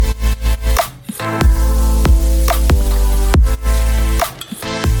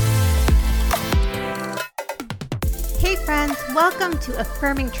to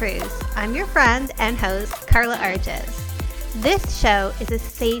Affirming Truths. I'm your friend and host, Carla Arges. This show is a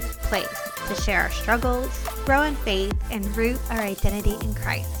safe place to share our struggles, grow in faith, and root our identity in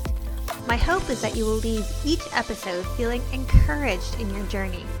Christ. My hope is that you will leave each episode feeling encouraged in your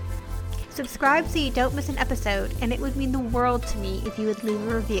journey. Subscribe so you don't miss an episode, and it would mean the world to me if you would leave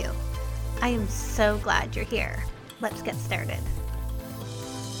a review. I am so glad you're here. Let's get started.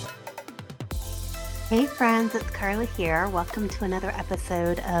 Hey friends, it's Carla here. Welcome to another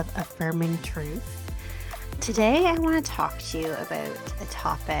episode of Affirming Truth. Today I want to talk to you about a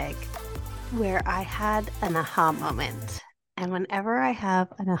topic where I had an aha moment. And whenever I have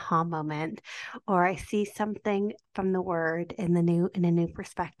an aha moment or I see something from the word in a new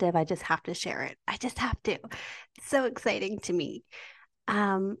perspective, I just have to share it. I just have to. It's so exciting to me.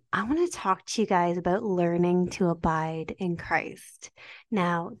 I want to talk to you guys about learning to abide in Christ.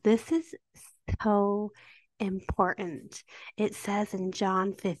 Now, this is so important. It says in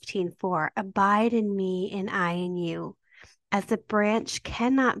John 15:4, abide in me and I in you. As the branch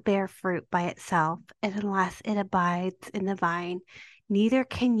cannot bear fruit by itself unless it abides in the vine, neither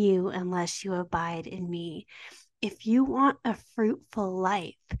can you unless you abide in me. If you want a fruitful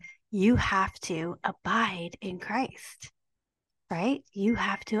life, you have to abide in Christ. Right? You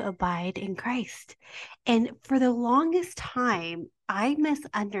have to abide in Christ. And for the longest time, I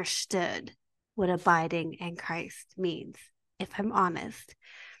misunderstood what abiding in Christ means, if I'm honest.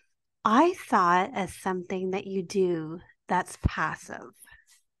 I saw it as something that you do that's passive.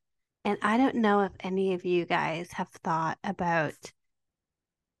 And I don't know if any of you guys have thought about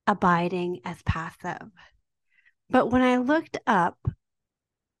abiding as passive. But when I looked up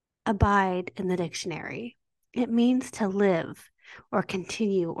abide in the dictionary, it means to live or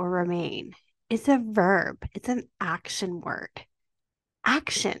continue or remain. It's a verb. It's an action word.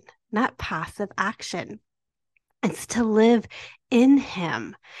 Action, not passive action. It's to live in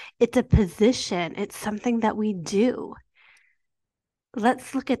Him. It's a position. It's something that we do.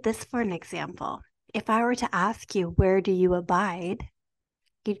 Let's look at this for an example. If I were to ask you, where do you abide?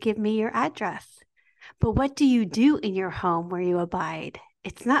 You'd give me your address. But what do you do in your home where you abide?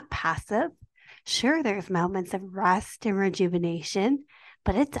 It's not passive. Sure, there's moments of rest and rejuvenation,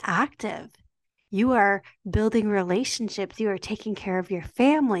 but it's active. You are building relationships. You are taking care of your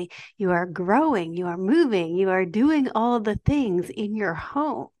family. You are growing. You are moving. You are doing all the things in your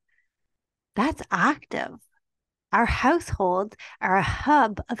home. That's active. Our households are a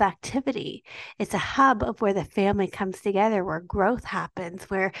hub of activity. It's a hub of where the family comes together, where growth happens,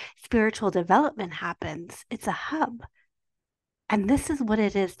 where spiritual development happens. It's a hub. And this is what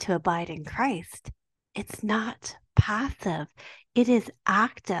it is to abide in Christ. It's not passive. It is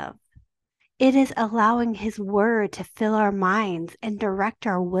active. It is allowing His word to fill our minds and direct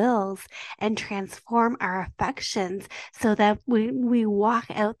our wills and transform our affections so that when we walk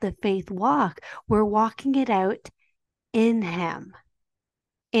out the faith walk, we're walking it out in Him,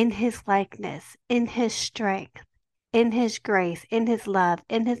 in His likeness, in His strength, in His grace, in His love,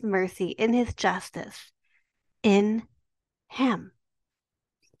 in His mercy, in His justice, in Him.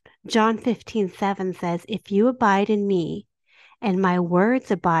 John 15:7 says, if you abide in me and my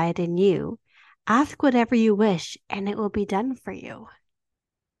words abide in you, ask whatever you wish and it will be done for you.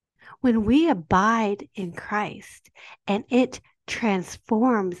 When we abide in Christ and it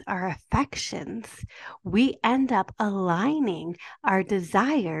transforms our affections, we end up aligning our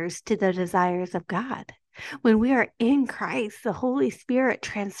desires to the desires of God. When we are in Christ, the Holy Spirit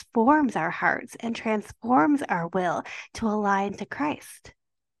transforms our hearts and transforms our will to align to Christ.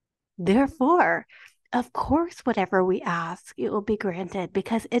 Therefore, of course, whatever we ask, it will be granted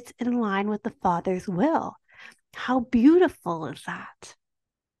because it's in line with the Father's will. How beautiful is that?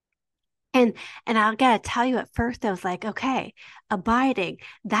 And I gotta tell you, at first I was like, okay, abiding,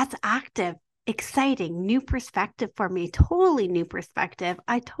 that's active, exciting, new perspective for me, totally new perspective.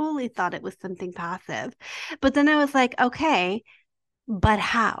 I totally thought it was something passive. But then I was like, okay, but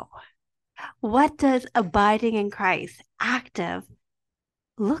how? What does abiding in Christ, active,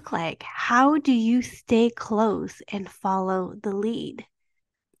 look like? How do you stay close and follow the lead?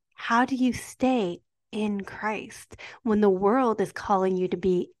 How do you stay in Christ when the world is calling you to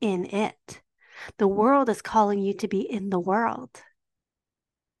be in it? The world is calling you to be in the world.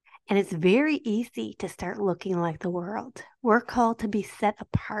 And it's very easy to start looking like the world. We're called to be set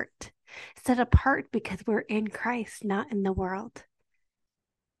apart because we're in Christ, not in the world.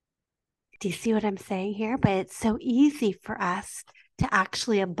 Do you see what I'm saying here? But it's so easy for us to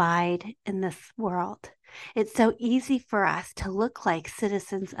actually abide in this world. It's so easy for us to look like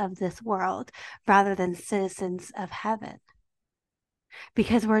citizens of this world rather than citizens of heaven.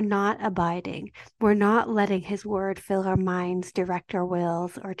 because we're not abiding. We're not letting His word fill our minds, direct our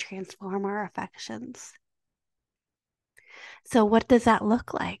wills, or transform our affections. So, what does that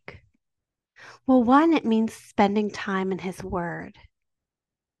look like? Well, one, it means spending time in His word.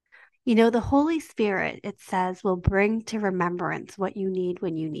 You know, the Holy Spirit, it says, will bring to remembrance what you need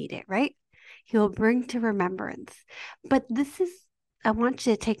when you need it, right? He will bring to remembrance. But this is, I want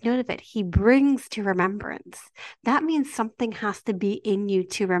you to take note of it. He brings to remembrance. That means something has to be in you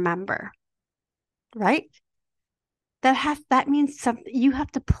to remember, right? That means something you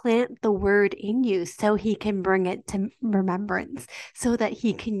have to plant the word in you so he can bring it to remembrance, so that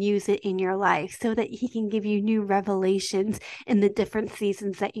he can use it in your life, so that he can give you new revelations in the different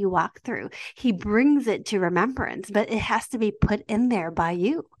seasons that you walk through. He brings it to remembrance, but it has to be put in there by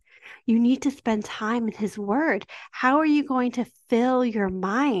you. You need to spend time in His Word. How are you going to fill your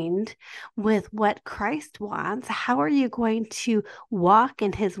mind with what Christ wants? How are you going to walk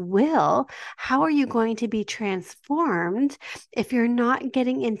in His will? How are you going to be transformed if you're not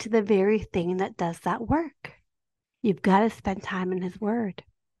getting into the very thing that does that work? You've got to spend time in His Word.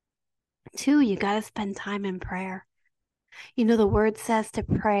 Two, you got to spend time in prayer. You know, the Word says to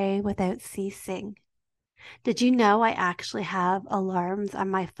pray without ceasing. Did you know I actually have alarms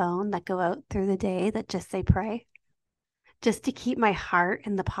on my phone that go out through the day that just say pray? Just to keep my heart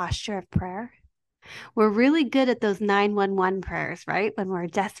in the posture of prayer. We're really good at those 911 prayers, right? When we're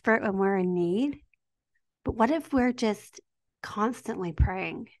desperate, when we're in need. But what if we're just constantly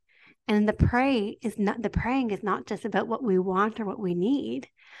praying? And the praying is not just about what we want or what we need.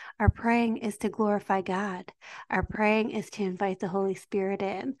 Our praying is to glorify God. Our praying is to invite the Holy Spirit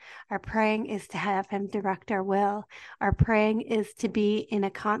in. Our praying is to have Him direct our will. Our praying is to be in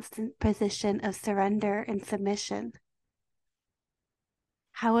a constant position of surrender and submission.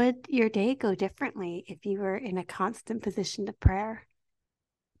 How would your day go differently if you were in a constant position of prayer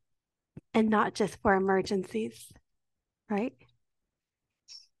and not just for emergencies, right?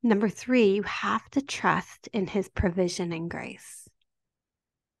 Number three, you have to trust in His provision and grace.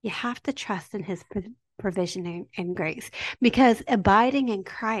 You have to trust in His provision and grace, because abiding in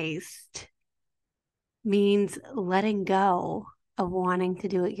Christ means letting go of wanting to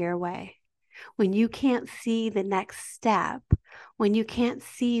do it your way. When you can't see the next step, when you can't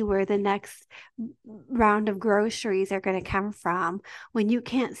see where the next round of groceries are going to come from, when you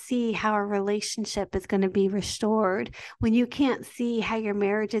can't see how a relationship is going to be restored, when you can't see how your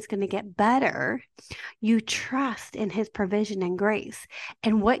marriage is going to get better, you trust in His provision and grace.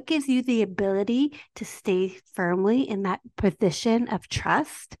 And what gives you the ability to stay firmly in that position of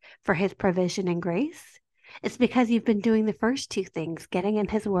trust for His provision and grace? It's because you've been doing the first two things, getting in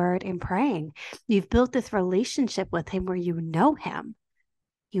His word and praying. You've built this relationship with Him where you know Him.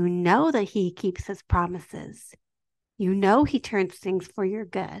 You know that He keeps His promises. You know He turns things for your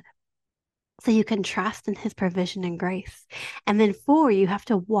good. So you can trust in His provision and grace. And then four, you have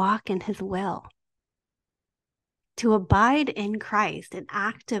to walk in His will. To abide in Christ, an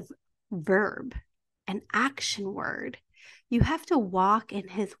active verb, an action word, you have to walk in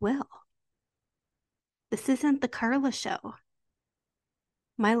His will. This isn't the Carla show.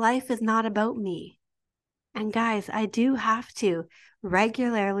 My life is not about me. And guys, I do have to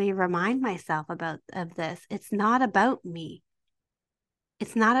regularly remind myself of this. It's not about me.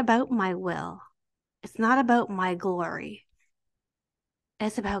 It's not about my will. It's not about my glory.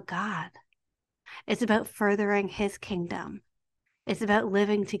 It's about God. It's about furthering His kingdom. It's about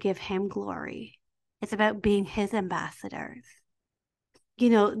living to give Him glory. It's about being His ambassadors. You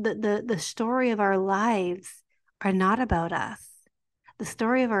know, the story of our lives are not about us. The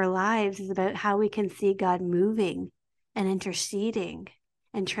story of our lives is about how we can see God moving and interceding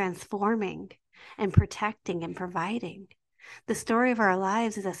and transforming and protecting and providing. The story of our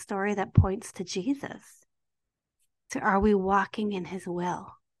lives is a story that points to Jesus. So are we walking in His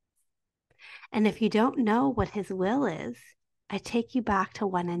will? And if you don't know what His will is, I take you back to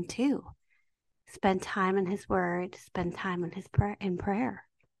 1 and 2. Spend time in His word, spend time in His prayer.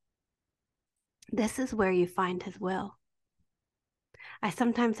 This is where you find His will. I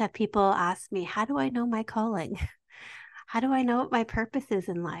sometimes have people ask me, how do I know my calling? How do I know what my purpose is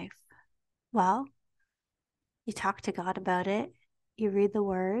in life? Well, you talk to God about it. You read the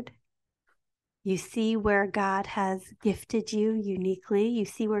word. You see where God has gifted you uniquely. You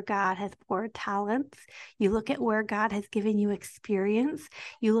see where God has poured talents. You look at where God has given you experience.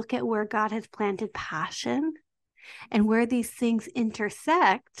 You look at where God has planted passion. And where these things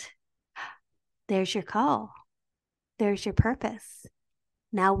intersect, there's your call. There's your purpose.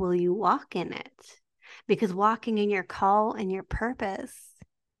 Now, will you walk in it? Because walking in your call and your purpose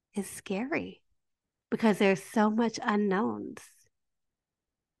is scary because there's so much unknowns.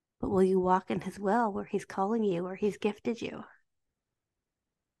 But will you walk in his will where he's calling you, where he's gifted you?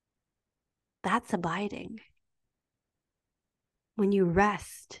 That's abiding. When you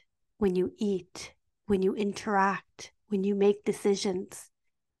rest, when you eat, when you interact, when you make decisions,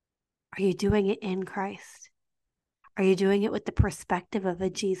 are you doing it in Christ? Are you doing it with the perspective of a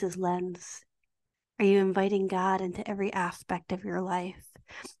Jesus lens? Are you inviting God into every aspect of your life?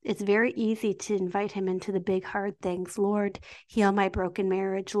 It's very easy to invite him into the big, hard things. Lord, heal my broken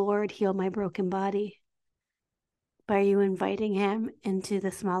marriage. Lord, heal my broken body. But are you inviting him into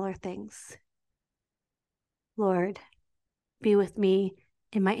the smaller things? Lord, be with me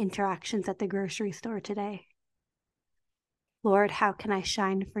in my interactions at the grocery store today. Lord, how can I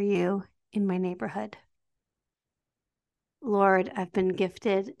shine for you in my neighborhood? Lord, I've been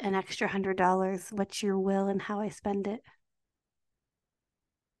gifted an extra $100. What's your will and how I spend it?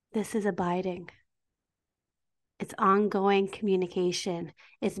 This is abiding. It's ongoing communication.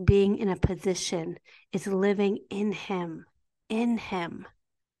 It's being in a position. It's living in him,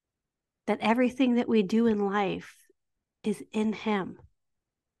 that everything that we do in life is in him.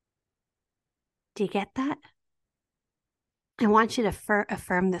 Do you get that? I want you to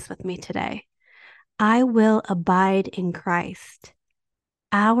affirm this with me today. I will abide in Christ,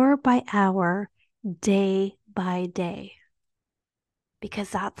 hour by hour, day by day. Because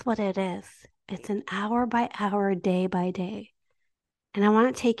that's what it is. It's an hour by hour, day by day. And I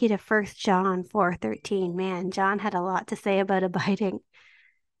want to take you to 1 John 4:13. Man, John had a lot to say about abiding.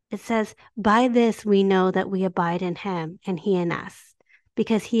 It says, by this we know that we abide in him and he in us,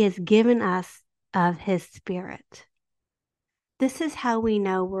 because he has given us of his Spirit. This is how we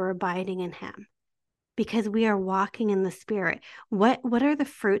know we're abiding in him, because we are walking in the Spirit. What are the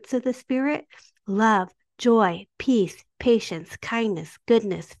fruits of the Spirit? Love, joy, peace, patience, kindness,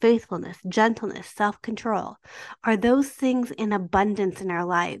 goodness, faithfulness, gentleness, self-control. Are those things in abundance in our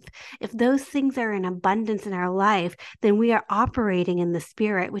life? If those things are in abundance in our life, then we are operating in the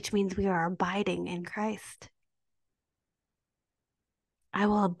Spirit, which means we are abiding in Christ. I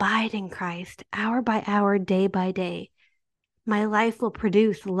will abide in Christ hour by hour, day by day. My life will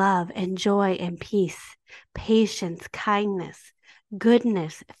produce love and joy and peace, patience, kindness,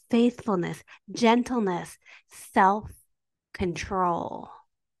 goodness, faithfulness, gentleness, self-control.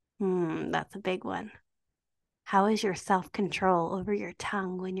 That's a big one. How is your self-control over your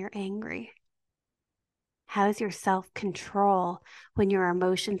tongue when you're angry? How is your self-control when your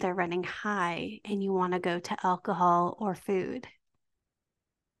emotions are running high and you want to go to alcohol or food?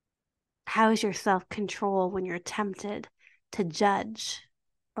 How is your self-control when you're tempted to judge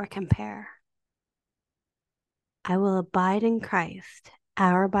or compare? I will abide in Christ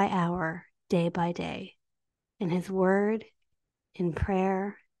hour by hour, day by day, in his word, in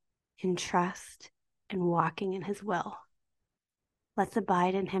prayer, in trust, and walking in his will. Let's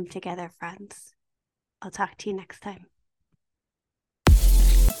abide in him together, friends. I'll talk to you next time.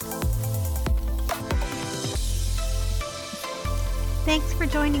 Thanks for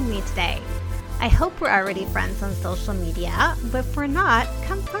joining me today. I hope we're already friends on social media, but if we're not,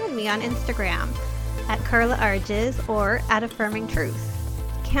 come find me on Instagram at Carla Arges or at Affirming Truth.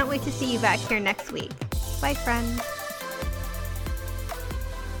 Can't wait to see you back here next week. Bye, friends.